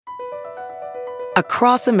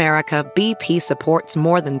Across America, BP supports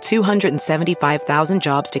more than 275,000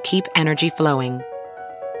 jobs to keep energy flowing.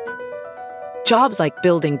 Jobs like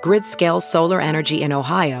building grid-scale solar energy in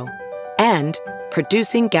Ohio and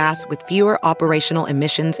producing gas with fewer operational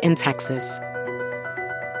emissions in Texas.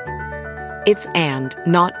 It's and,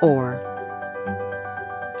 not or.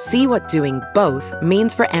 See what doing both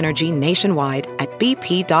means for energy nationwide at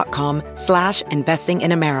bp.com/investing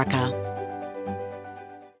in America.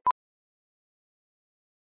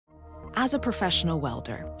 As a professional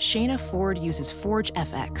welder, Shayna Ford uses Forge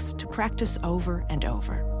FX to practice over and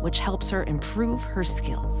over, which helps her improve her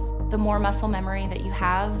skills. The more muscle memory that you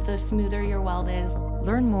have, the smoother your weld is.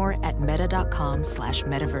 Learn more at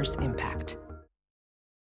meta.com/metaverse impact.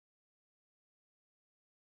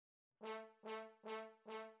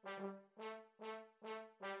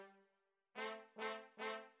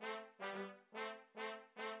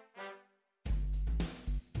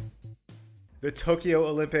 The Tokyo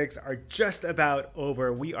Olympics are just about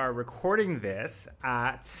over. We are recording this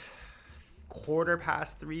at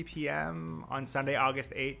 3:15 p.m. on Sunday,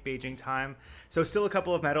 August 8th, Beijing time. So still a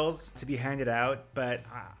couple of medals to be handed out, but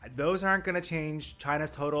those aren't going to change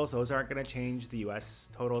China's totals. Those aren't going to change the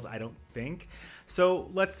U.S. totals, I don't think.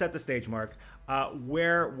 So let's set the stage, Mark.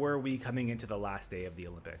 Where were we coming into the last day of the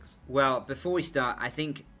Olympics? Well, before we start, I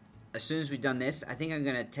think as soon as we've done this, I think I'm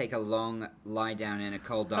going to take a long lie down in a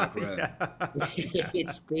cold, dark room.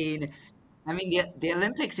 It's been... I mean, the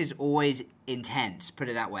Olympics is always intense, put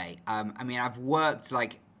it that way. I mean, I've worked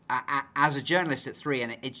as a journalist at 3,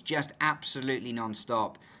 and it's just absolutely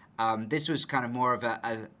nonstop. This was kind of more of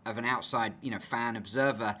an outside, fan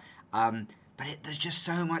observer. But there's just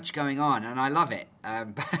so much going on, and I love it.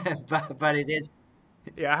 But it is...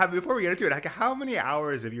 Yeah, before we get into it, how many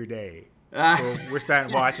hours of your day we're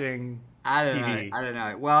spent watching TV? I don't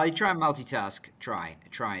know. Well, you try and multitask. Try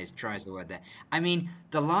is the word there. I mean,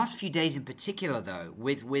 the last few days in particular, though,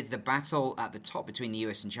 with the battle at the top between the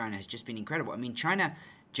US and China has just been incredible. I mean, China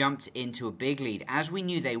jumped into a big lead, as we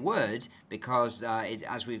knew they would, because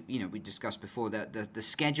as we discussed before, the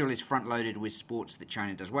schedule is front-loaded with sports that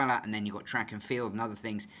China does well at, and then you've got track and field and other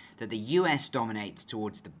things that the US dominates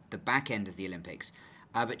towards the back end of the Olympics.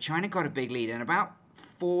 But China got a big lead, and about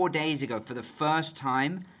 4 days ago, for the first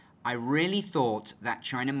time, I really thought that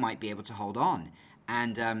China might be able to hold on.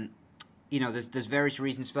 And, there's various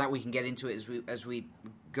reasons for that. We can get into it as we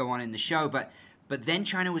go on in the show. But then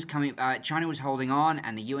China was holding on,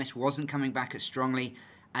 and the US wasn't coming back as strongly.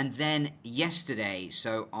 And then yesterday,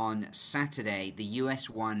 so on Saturday, the US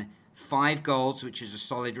won 5 golds, which is a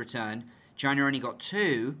solid return. China only got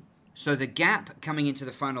 2. So the gap coming into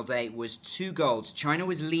the final day was 2 golds. China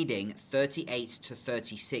was leading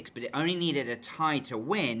 38-36, but it only needed a tie to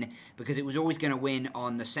win because it was always going to win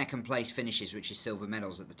on the second place finishes, which is silver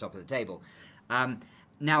medals at the top of the table.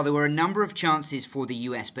 Now, there were a number of chances for the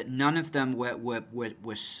US, but none of them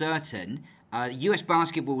were certain. US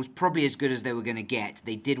basketball was probably as good as they were going to get.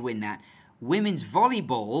 They did win that. Women's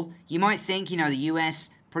volleyball, you might think, the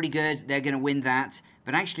US, pretty good, they're going to win that.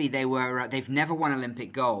 But actually, they've never won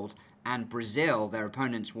Olympic gold, and Brazil, their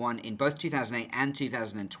opponents, won in both 2008 and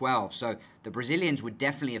 2012. So the Brazilians would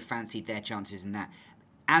definitely have fancied their chances in that.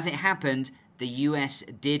 As it happened, the US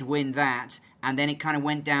did win that, and then it kind of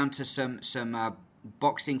went down to some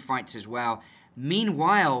boxing fights as well.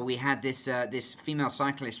 Meanwhile, we had this female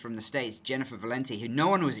cyclist from the States, Jennifer Valenti, who no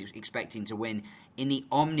one was expecting to win in the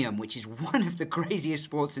Omnium, which is one of the craziest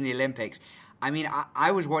sports in the Olympics. I mean,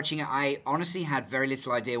 I was watching it. I honestly had very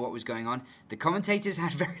little idea what was going on. The commentators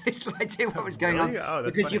had very little idea what was going on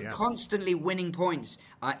because funny, you're constantly winning points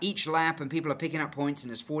each lap, and people are picking up points,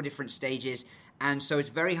 and there's 4 different stages. And so it's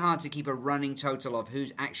very hard to keep a running total of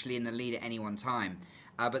who's actually in the lead at any one time.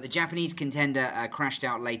 But the Japanese contender crashed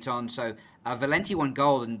out late on, so Valenti won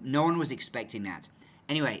gold, and no one was expecting that.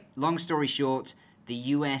 Anyway, long story short, the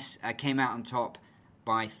US came out on top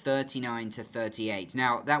by 39-38.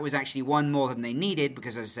 Now, that was actually one more than they needed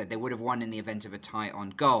because, as I said, they would have won in the event of a tie on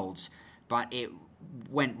golds. But it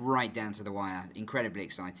went right down to the wire. Incredibly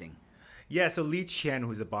exciting. Yeah, so Li Qian,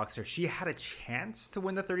 who's a boxer, she had a chance to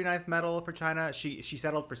win the 39th medal for China. She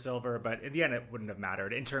settled for silver, but in the end, it wouldn't have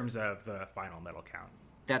mattered in terms of the final medal count.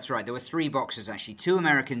 That's right. There were 3 boxers, actually. 2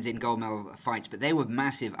 Americans in gold medal fights, but they were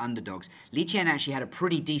massive underdogs. Li Qian actually had a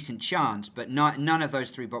pretty decent chance, but none of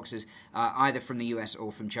those 3 boxers, either from the US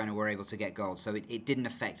or from China, were able to get gold. So it didn't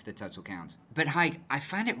affect the total count. But Haig, I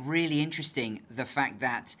found it really interesting, the fact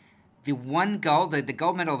that the one gold, the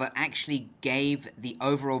gold medal that actually gave the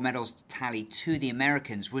overall medals tally to the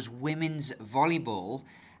Americans was women's volleyball.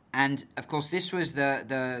 And, of course, this was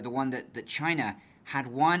the one that China had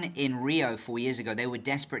won in Rio 4 years ago. They were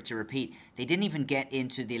desperate to repeat. They didn't even get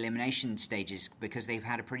into the elimination stages because they've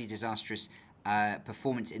had a pretty disastrous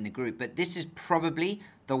performance in the group. But this is probably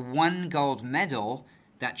the one gold medal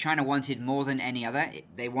that China wanted more than any other.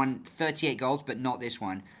 They won 38 golds, but not this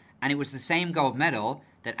one. And it was the same gold medal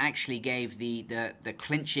that actually gave the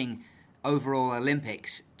clinching overall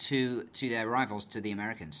Olympics to their rivals, to the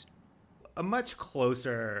Americans. A much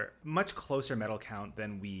closer medal count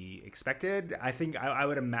than we expected. I think I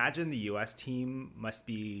would imagine the U.S. team must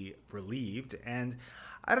be relieved. And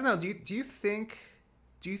I don't know. Do you think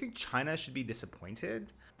China should be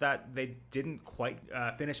disappointed that they didn't quite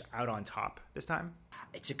finish out on top this time?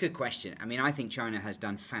 It's a good question. I mean, I think China has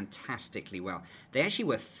done fantastically well. They actually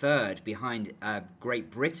were third behind Great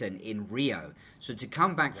Britain in Rio. So to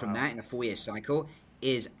come back from that in a 4-year cycle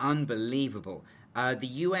is unbelievable. The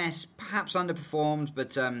US perhaps underperformed,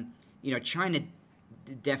 but China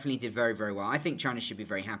definitely did very, very well. I think China should be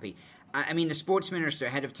very happy. I mean, the sports minister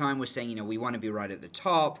ahead of time was saying, we want to be right at the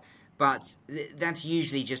top, but that's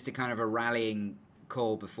usually just a kind of a rallying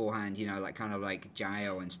call beforehand, like kind of like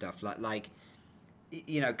Jaio and stuff like.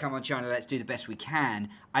 Come on, China, let's do the best we can.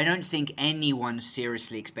 I don't think anyone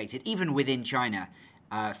seriously expected, even within China,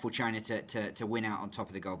 for China to win out on top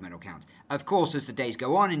of the gold medal count. Of course, as the days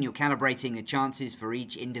go on and you're calibrating the chances for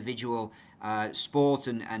each individual sport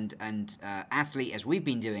and athlete, as we've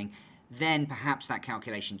been doing, then perhaps that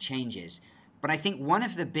calculation changes. But I think one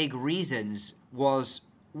of the big reasons was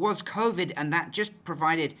COVID, and that just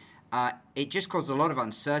provided, it just caused a lot of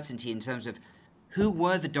uncertainty in terms of who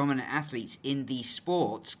were the dominant athletes in these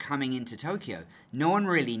sports coming into Tokyo. No one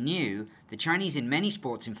really knew. The Chinese in many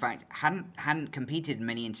sports, in fact, hadn't competed in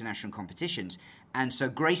many international competitions. And so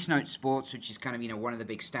Grace Note Sports, which is kind of, one of the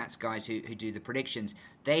big stats guys who do the predictions,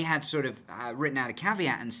 they had sort of written out a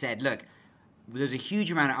caveat and said, look, there's a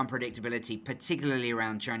huge amount of unpredictability, particularly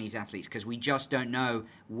around Chinese athletes, because we just don't know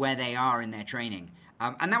where they are in their training.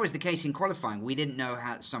 And that was the case in qualifying. We didn't know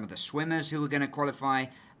how some of the swimmers who were going to qualify,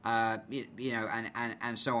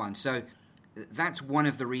 and so on. So that's one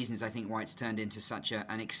of the reasons I think why it's turned into such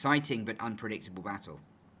an exciting but unpredictable battle.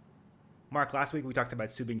 Mark, last week we talked about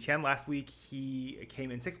Su Bingtian. Last week he came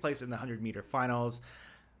in 6th place in the 100-meter finals.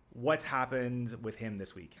 What's happened with him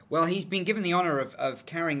this week? Well, he's been given the honor of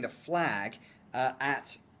carrying the flag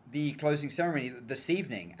at the closing ceremony this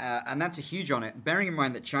evening, and that's a huge honor, bearing in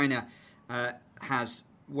mind that China has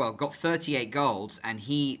got 38 golds and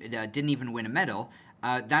he didn't even win a medal.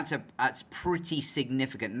 That's pretty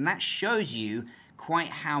significant, and that shows you quite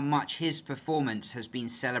how much his performance has been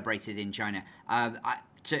celebrated in China.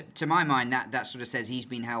 To my mind, that sort of says he's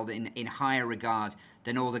been held in higher regard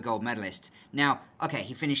than all the gold medalists. Now, okay,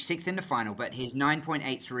 he finished 6th in the final, but his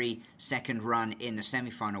 9.83 second run in the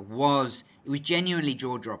semi-final was genuinely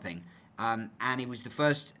jaw-dropping, and he was the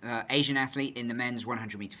first Asian athlete in the men's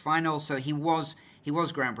 100-meter final. So he was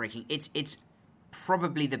groundbreaking. It's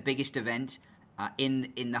probably the biggest event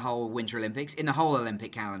in the whole Winter Olympics, in the whole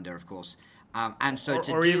Olympic calendar, of course. And so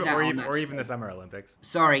even the Summer Olympics.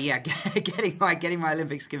 Sorry, yeah, getting my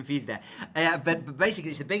Olympics confused there. But basically,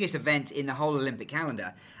 it's the biggest event in the whole Olympic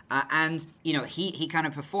calendar. And he kind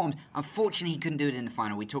of performed. Unfortunately, he couldn't do it in the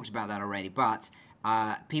final. We talked about that already. But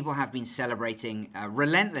people have been celebrating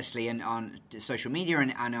relentlessly on social media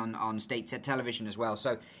and on state television as well.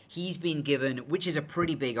 So he's been given, which is a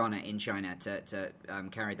pretty big honor in China, to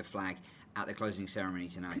carry the flag at the closing ceremony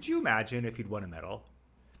tonight. Could you imagine if he'd won a medal?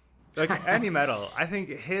 Like any medal, I think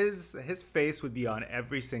his face would be on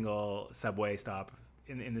every single subway stop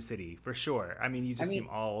in the city for sure. I mean, see him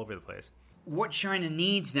all over the place. What China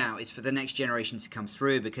needs now is for the next generation to come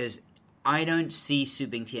through, because I don't see Su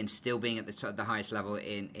Bingtian still being at the highest level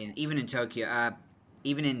even in Tokyo,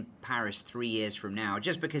 even in Paris 3 years from now,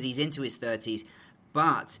 just because he's into his 30s,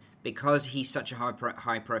 but because he's such a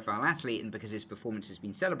high-profile athlete and because his performance has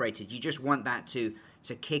been celebrated, you just want that to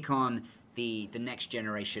kick on the next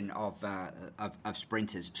generation of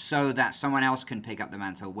sprinters, so that someone else can pick up the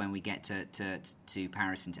mantle when we get to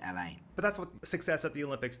Paris and to LA. But that's what success at the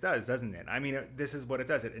Olympics does, doesn't it? I mean, this is what it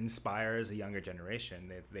does. It inspires a younger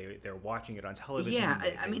generation. They're watching it on television. Yeah,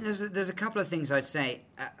 I mean, there's a couple of things I'd say.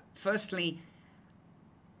 Firstly,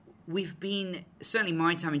 we've been, certainly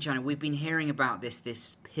my time in China, we've been hearing about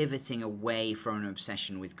this pivoting away from an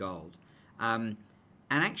obsession with gold. And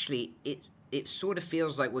actually, it sort of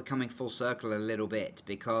feels like we're coming full circle a little bit,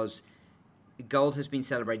 because gold has been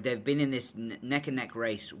celebrated. They've been in this neck-and-neck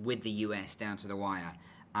race with the US down to the wire.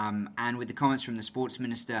 And with the comments from the sports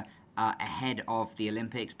minister ahead of the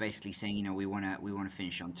Olympics, basically saying, we want to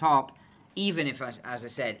finish on top, even if, as I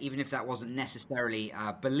said, even if that wasn't necessarily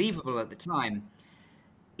believable at the time,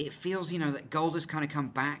 it feels, that gold has kind of come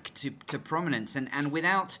back to prominence, and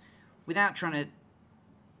without trying to,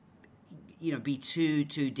 be too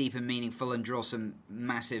deep and meaningful and draw some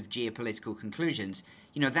massive geopolitical conclusions,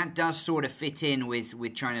 that does sort of fit in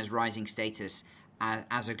with China's rising status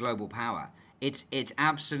as a global power. It's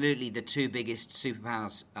absolutely the two biggest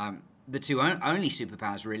superpowers, the two only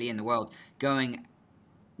superpowers really in the world, going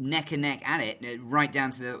neck and neck at it, right down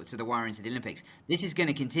to the wire into the Olympics. This is going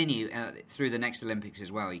to continue through the next Olympics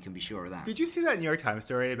as well. You can be sure of that. Did you see that New York Times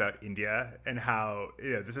story about India and how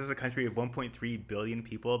this is a country of 1.3 billion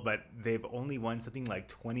people, but they've only won something like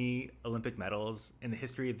 20 Olympic medals in the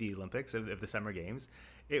history of the Olympics of the Summer Games?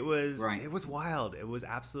 It was wild. It was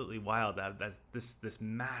absolutely wild that this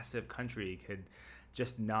massive country could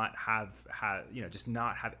just not have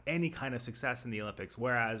any kind of success in the Olympics.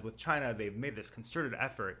 Whereas with China, they've made this concerted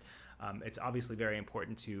effort. It's obviously very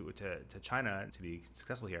important to China to be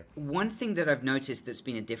successful here. One thing that I've noticed that's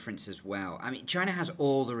been a difference as well. I mean, China has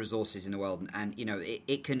all the resources in the world, and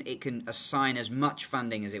it can assign as much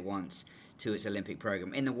funding as it wants to its Olympic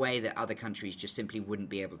program in the way that other countries just simply wouldn't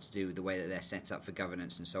be able to do, the way that they're set up for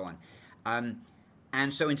governance and so on.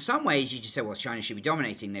 And so in some ways you just say, well, China should be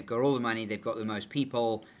dominating. They've got all the money, they've got the most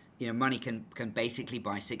people, money can basically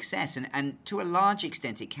buy success. And to a large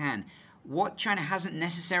extent it can. What China hasn't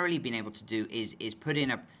necessarily been able to do is put in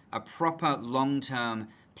a proper long-term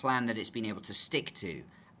plan that it's been able to stick to.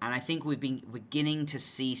 And I think we've been beginning to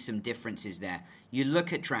see some differences there. You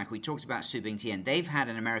look at track, we talked about Su Bingtian. They've had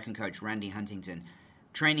an American coach, Randy Huntington,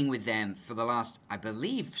 training with them for the last, I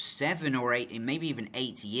believe, 7 or 8, maybe even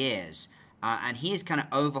 8 years. And he has kind of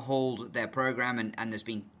overhauled their program, and there's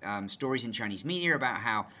been stories in Chinese media about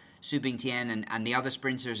how Su Bingtian and the other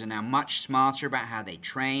sprinters are now much smarter about how they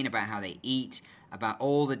train, about how they eat, about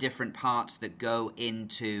all the different parts that go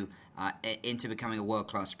into becoming a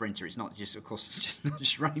world-class sprinter. It's not just, of course,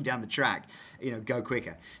 just running down the track, go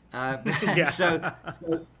quicker. Yeah. So,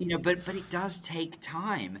 but it does take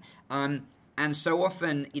time. And so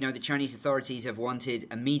often, the Chinese authorities have wanted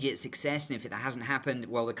immediate success, and if it hasn't happened,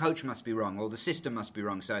 well, the coach must be wrong, or the system must be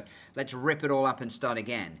wrong, so let's rip it all up and start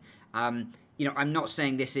again. I'm not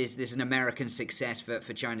saying this is an American success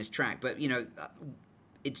for China's track, but,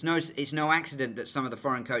 it's no accident that some of the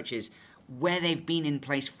foreign coaches, where they've been in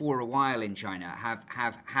place for a while in China,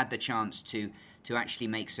 have had the chance to actually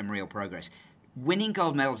make some real progress. Winning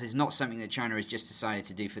gold medals is not something that China has just decided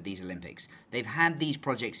to do for these Olympics. They've had these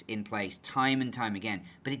projects in place time and time again,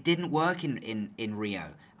 but it didn't work in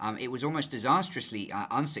Rio. It was almost disastrously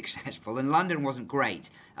unsuccessful, and London wasn't great.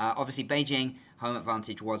 Obviously, Beijing, home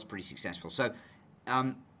advantage, was pretty successful. So,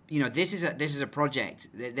 this is a project.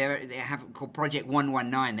 They have called Project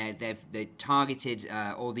 119. They've targeted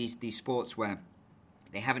all these sports where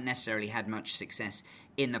they haven't necessarily had much success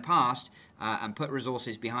in the past, and put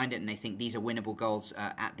resources behind it, and they think these are winnable goals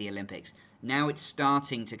at the Olympics. Now it's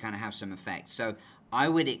starting to kind of have some effect. So I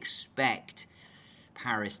would expect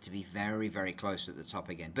Paris to be very, very close at the top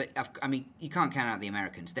again. But, I mean, you can't count out the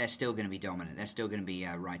Americans. They're still going to be dominant. They're still going to be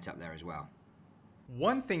right up there as well.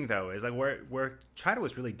 One thing, though, is like where China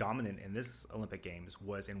was really dominant in this Olympic Games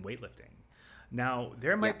was in weightlifting. Now,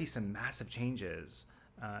 there might be some massive changes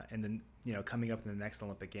coming up in the next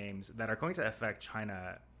Olympic Games that are going to affect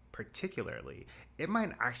China particularly. It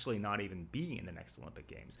might actually not even be in the next Olympic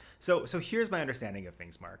Games. So here's my understanding of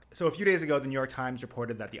things, Mark. So a few days ago, the New York Times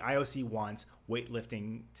reported that the IOC wants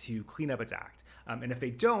weightlifting to clean up its act. And if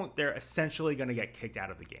they don't, they're essentially going to get kicked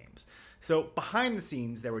out of the games. So behind the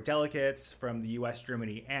scenes, there were delegates from the US,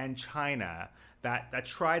 Germany, and China that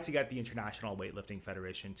tried to get the International Weightlifting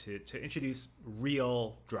Federation to introduce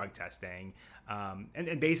real drug testing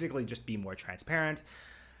and basically just be more transparent.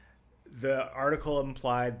 The article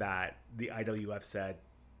implied that the IWF said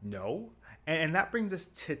no, and that brings us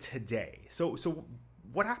to today. So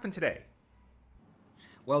what happened today?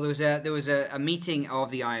 Well, there was a meeting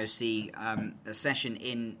of the IOC, a session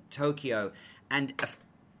in Tokyo, and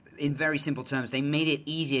in very simple terms, they made it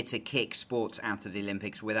easier to kick sports out of the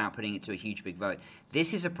Olympics without putting it to a huge big vote.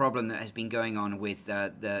 This is a problem that has been going on with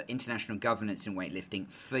the international governance in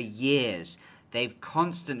weightlifting for years. They've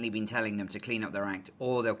constantly been telling them to clean up their act,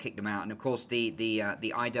 or they'll kick them out. And of course, the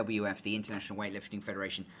IWF, the International Weightlifting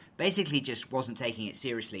Federation, basically just wasn't taking it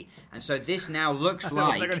seriously. And so this now looks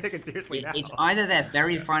like they're going to take it seriously now. It's either their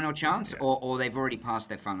very final chance, or they've already passed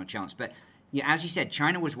their final chance. But yeah, as you said,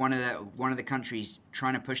 China was one of the countries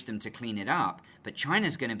trying to push them to clean it up. But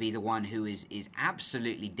China's going to be the one who is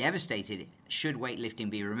absolutely devastated should weightlifting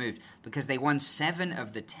be removed, because they won 7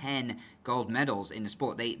 of the 10 gold medals in the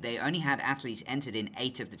sport. They only had athletes entered in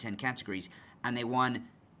 8 of the 10 categories, and they won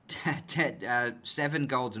 7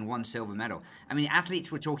 golds and 1 silver medal. I mean,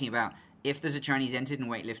 athletes were talking about, if there's a Chinese entered in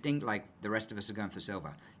weightlifting, like the rest of us are going for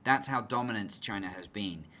silver. That's how dominant China has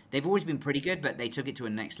been. They've always been pretty good, but they took it to the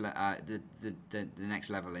next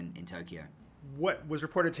level in Tokyo. What was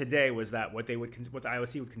reported today was that what the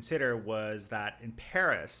IOC would consider was that in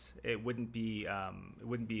Paris it wouldn't be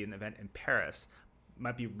an event in Paris. It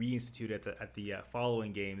might be reinstituted at the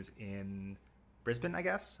following games in Brisbane, I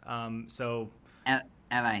guess.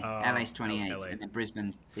 LA's 28, LA. And then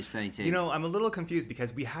Brisbane is 32. You know, I'm a little confused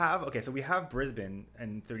because we have Brisbane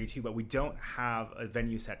and 32, but we don't have a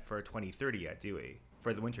venue set for 2030 yet, do we?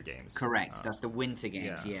 For the Winter Games. Correct. That's the Winter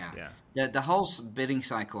Games. Yeah. The whole bidding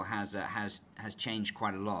cycle has changed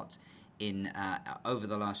quite a lot in over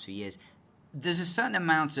the last few years. There's a certain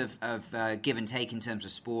amount of give and take in terms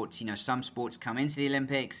of sports. You know, some sports come into the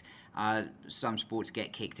Olympics, some sports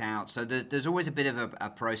get kicked out. So there's always a bit of a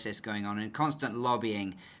process going on, and constant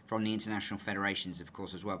lobbying from the international federations, of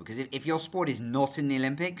course, as well. Because if your sport is not in the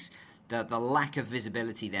Olympics, the lack of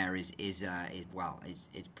visibility there is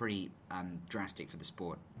pretty drastic for the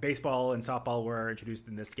sport. Baseball and softball were introduced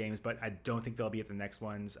in this games, but I don't think they'll be at the next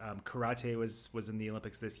ones. Karate was in the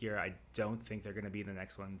Olympics this year. I don't think they're going to be in the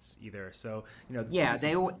next ones either. So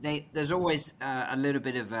there's always a little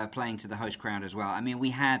bit of playing to the host crowd as well. I mean, we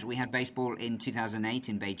had baseball in 2008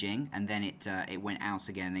 in Beijing, and then it went out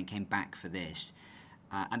again, and then came back for this,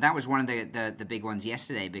 and that was one of the big ones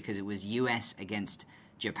yesterday because it was US against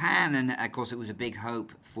Japan, and of course it was a big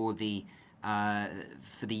hope for the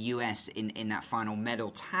US in that final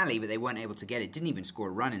medal tally, but they weren't able to get it. Didn't even score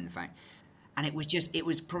a run, in fact. And it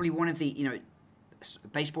was probably one of the, you know,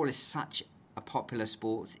 baseball is such a popular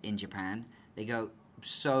sport in Japan. They go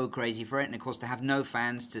so crazy for it, and of course to have no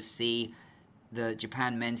fans to see the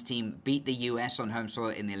Japan men's team beat the US on home soil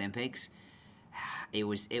in the Olympics, it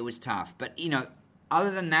was tough. But you know, other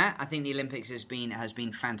than that, I think the Olympics has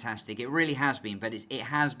been fantastic. It really has been, but it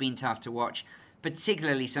has been tough to watch,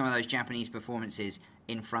 particularly some of those Japanese performances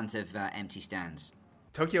in front of empty stands.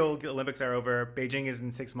 Tokyo Olympics are over. Beijing is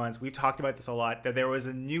in 6 months. We've talked about this a lot. There was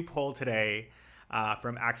a new poll today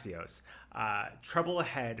from Axios. Trouble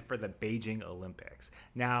ahead for the Beijing Olympics.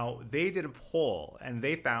 Now, they did a poll, and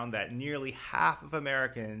they found that nearly half of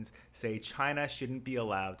Americans say China shouldn't be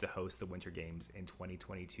allowed to host the Winter Games in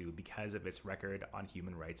 2022 because of its record on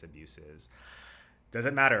human rights abuses. Does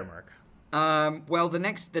it matter, Mark? Well, the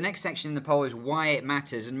next section in the poll is why it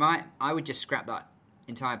matters, and I would just scrap that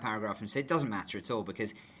entire paragraph and say it doesn't matter at all,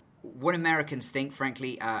 because what Americans think,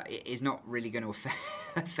 frankly, is not really going to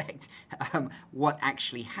affect what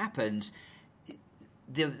actually happens.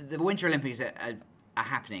 The Winter Olympics are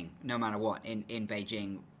happening no matter what in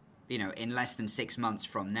Beijing. You know, in less than 6 months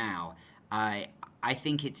from now. I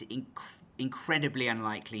think it's incredibly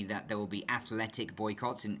unlikely that there will be athletic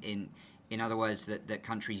boycotts. In other words, that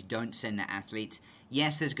countries don't send their athletes.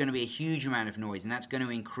 Yes, there's going to be a huge amount of noise, and that's going to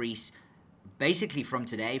increase basically from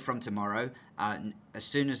tomorrow. As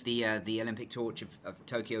soon as the Olympic torch of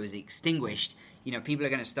Tokyo is extinguished, you know, people are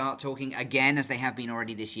going to start talking again, as they have been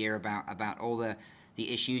already this year, about all the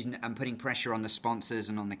issues and putting pressure on the sponsors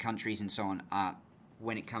and on the countries and so on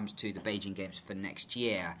when it comes to the Beijing Games for next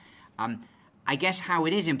year. I guess how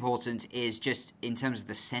it is important is just in terms of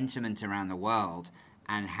the sentiment around the world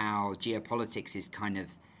and how geopolitics is kind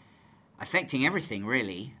of affecting everything,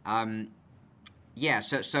 really. So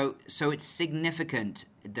it's significant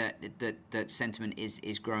that sentiment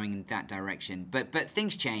is growing in that direction. But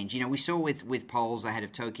things change. You know, we saw with polls ahead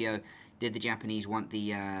of Tokyo, did the Japanese want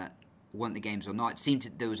the games or not? It seemed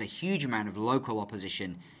there was a huge amount of local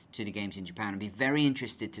opposition to the games in Japan. I'd be very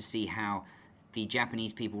interested to see how the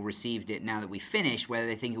Japanese people received it now that we finished, whether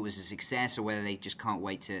they think it was a success or whether they just can't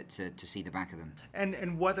wait to see the back of them.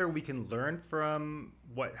 And whether we can learn from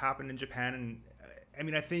what happened in Japan. And I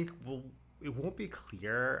mean, I think it won't be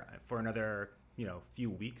clear for another few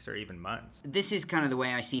weeks or even months. This is kind of the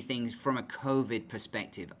way I see things from a COVID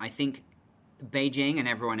perspective. I think Beijing and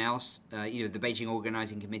everyone else, the Beijing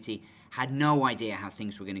Organizing Committee, had no idea how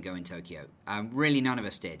things were going to go in Tokyo. Really, none of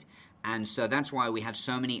us did. And so that's why we had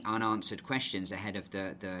so many unanswered questions ahead of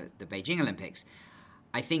the Beijing Olympics.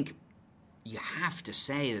 I think you have to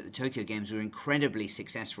say that the Tokyo Games were incredibly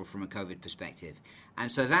successful from a COVID perspective.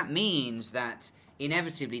 And so that means that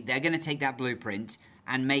inevitably they're going to take that blueprint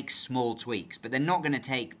and make small tweaks, but they're not going to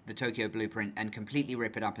take the Tokyo blueprint and completely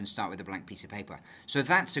rip it up and start with a blank piece of paper. So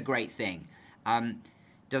that's a great thing.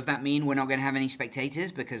 Does that mean we're not going to have any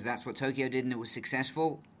spectators because that's what Tokyo did and it was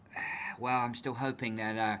successful? Well, I'm still hoping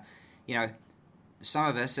that, some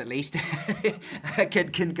of us at least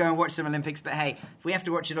can go and watch some Olympics. But hey, if we have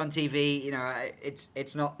to watch it on TV,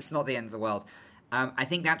 it's not the end of the world. I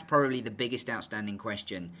think that's probably the biggest outstanding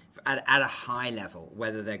question at a high level,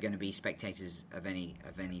 whether they're going to be spectators of any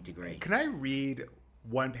degree. Can I read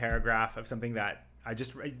one paragraph of something that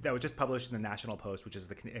was just published in the National Post, which is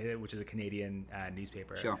a Canadian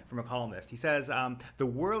newspaper, Sure. from a columnist. He says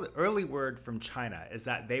the early word from China is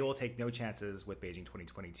that they will take no chances with Beijing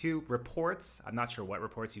 2022. Reports, I'm not sure what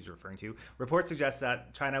reports he's referring to. Reports suggest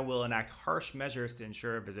that China will enact harsh measures to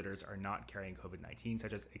ensure visitors are not carrying COVID-19,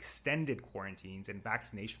 such as extended quarantines and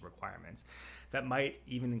vaccination requirements that might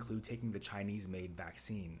even include taking the Chinese-made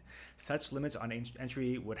vaccine. Such limits on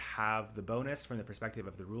entry would have the bonus from the perspective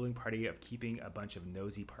of the ruling party of keeping a bunch of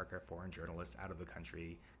nosy Parker foreign journalists out of the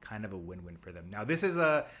country. Kind of a win-win for them. Now, this is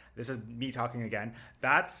me talking again.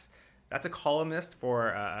 That's a columnist for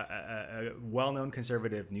a well-known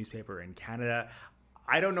conservative newspaper in Canada.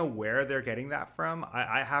 I don't know where they're getting that from.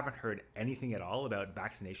 I haven't heard anything at all about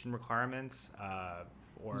vaccination requirements.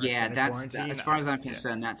 That's as far as I'm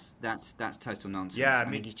concerned, that's total nonsense. Yeah, I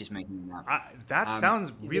think he's just making it up. That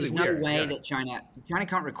sounds really weird. There's no way that China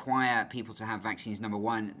can't require people to have vaccines. Number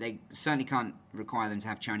one, they certainly can't require them to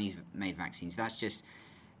have Chinese-made vaccines. That's just,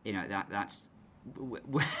 that's.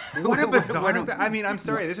 What a bizarre thing. I mean, I'm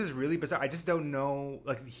sorry, this is really bizarre. I just don't know.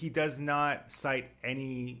 Like, he does not cite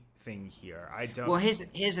anything here. I don't. Well, here's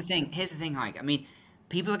the thing, Hike. I mean,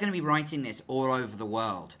 people are going to be writing this all over the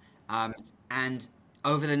world, and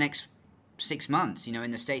over the next 6 months, in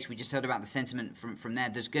the States, we just heard about the sentiment from there.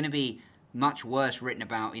 There's going to be much worse written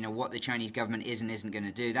about, what the Chinese government is and isn't going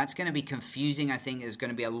to do. That's going to be confusing. I think there's going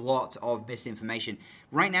to be a lot of misinformation.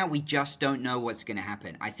 Right now, we just don't know what's going to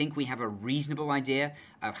happen. I think we have a reasonable idea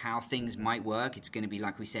of how things might work. It's going to be,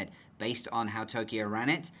 like we said, based on how Tokyo ran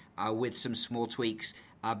it, with some small tweaks.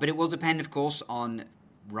 But it will depend, of course, on,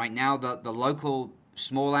 right now, the local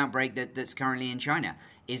small outbreak that's currently in China.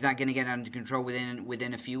 Is that going to get under control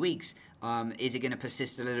within a few weeks? Is it going to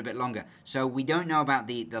persist a little bit longer? So we don't know about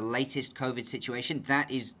the latest COVID situation. That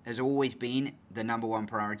has always been the number one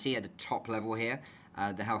priority at the top level here,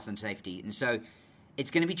 the health and safety. And so it's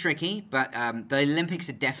going to be tricky, but the Olympics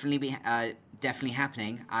are definitely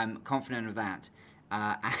happening. I'm confident of that.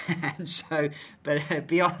 And so, but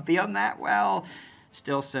beyond that, well,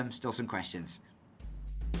 still some questions.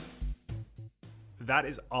 That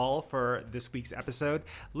is all for this week's episode.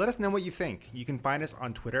 Let us know what you think. You can find us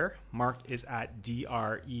on Twitter. Mark is at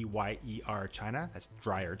DREYER China. That's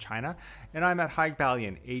Dryer China. And I'm at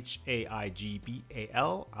Haigbalian,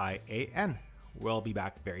 HAIGBALIAN. We'll be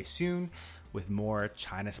back very soon with more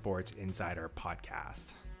China Sports Insider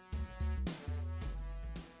podcast.